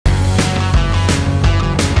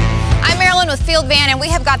field van, and we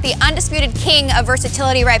have got the undisputed king of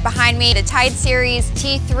versatility right behind me, the Tide Series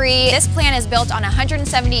T3. This plan is built on a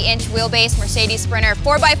 170-inch wheelbase Mercedes Sprinter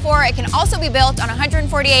 4x4. It can also be built on a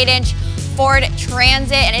 148-inch Ford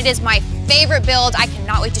Transit, and it is my favorite build. I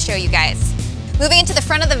cannot wait to show you guys. Moving into the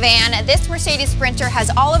front of the van, this Mercedes Sprinter has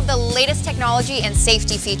all of the latest technology and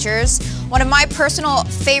safety features. One of my personal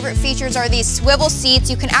favorite features are these swivel seats.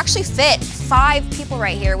 You can actually fit 5 people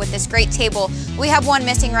right here with this great table. We have one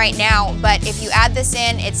missing right now, but if you add this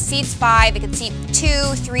in, it seats 5. It can seat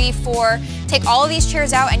 2, 3, 4. Take all of these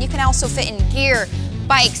chairs out, and you can also fit in gear,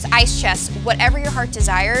 bikes, ice chests, whatever your heart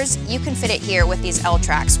desires, you can fit it here with these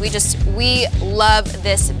L-Tracks. We love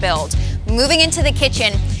this build. Moving into the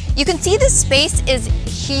kitchen, you can see this space is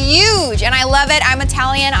huge, and I love it. I'm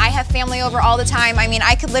Italian, I have family over all the time. I mean,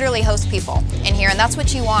 I could literally host people in here, and that's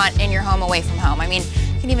what you want in your home away from home. I mean,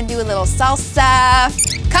 you can even do a little salsa.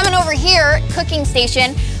 Coming over here, cooking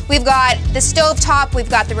station, we've got the stove top, we've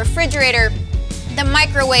got the refrigerator, the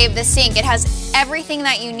microwave, the sink. It has everything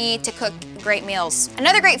that you need to cook great meals.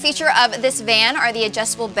 Another great feature of this van are the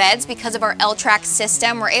adjustable beds. Because of our L-Track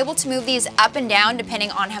system, we're able to move these up and down depending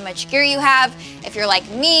on how much gear you have. If you're like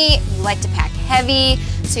me, you like to pack heavy,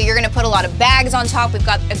 so you're gonna put a lot of bags on top. We've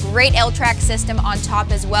got a great L-Track system on top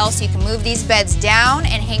as well, so you can move these beds down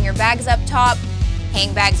and hang your bags up top.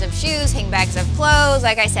 Hang bags of shoes, hang bags of clothes.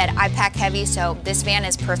 Like I said, I pack heavy, so this van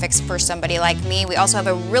is perfect for somebody like me. We also have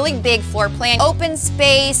a really big floor plan. Open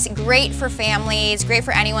space, great for families, great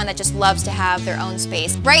for anyone that just loves to have their own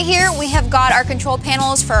space. Right here, we have got our control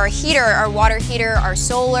panels for our heater, our water heater, our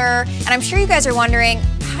solar. And I'm sure you guys are wondering,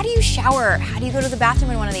 how do you shower? How do you go to the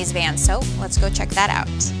bathroom in one of these vans? So let's go check that out.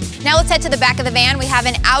 Now let's head to the back of the van. We have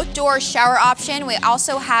an outdoor shower option. We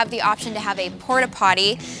also have the option to have a porta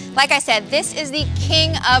potty. Like I said, this is the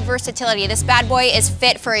king of versatility. This bad boy is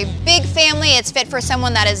fit for a big family. It's fit for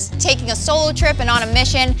someone that is taking a solo trip and on a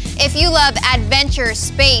mission. If you love adventure,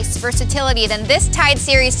 space, versatility, then this Tide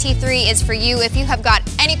Series T3 is for you. If you have got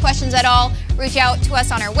any questions at all, reach out to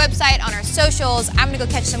us on our website, on our socials. I'm gonna go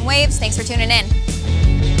catch some waves. Thanks for tuning in.